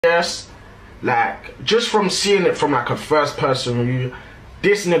Yes, like, just from seeing it from like a first person view,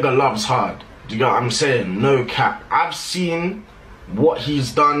 this nigga loves hard. Do you get what I'm saying? No cap. I've seen what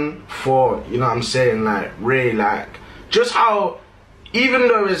he's done for, you know what I'm saying, like, Ray, like, just how, even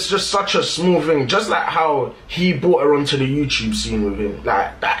though it's just such a small thing, just like how he brought her onto the YouTube scene with him,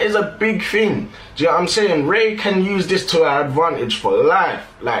 like, that is a big thing. Do you know what I'm saying? Ray can use this to her advantage for life.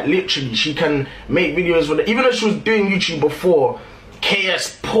 Like, literally, she can make videos with it. Even though she was doing YouTube before,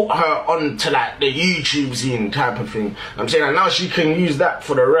 KS put her onto like the YouTube scene type of thing. I'm saying, and now she can use that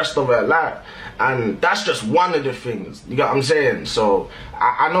for the rest of her life. And that's just one of the things. You get what I'm saying? So,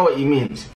 I know what he means.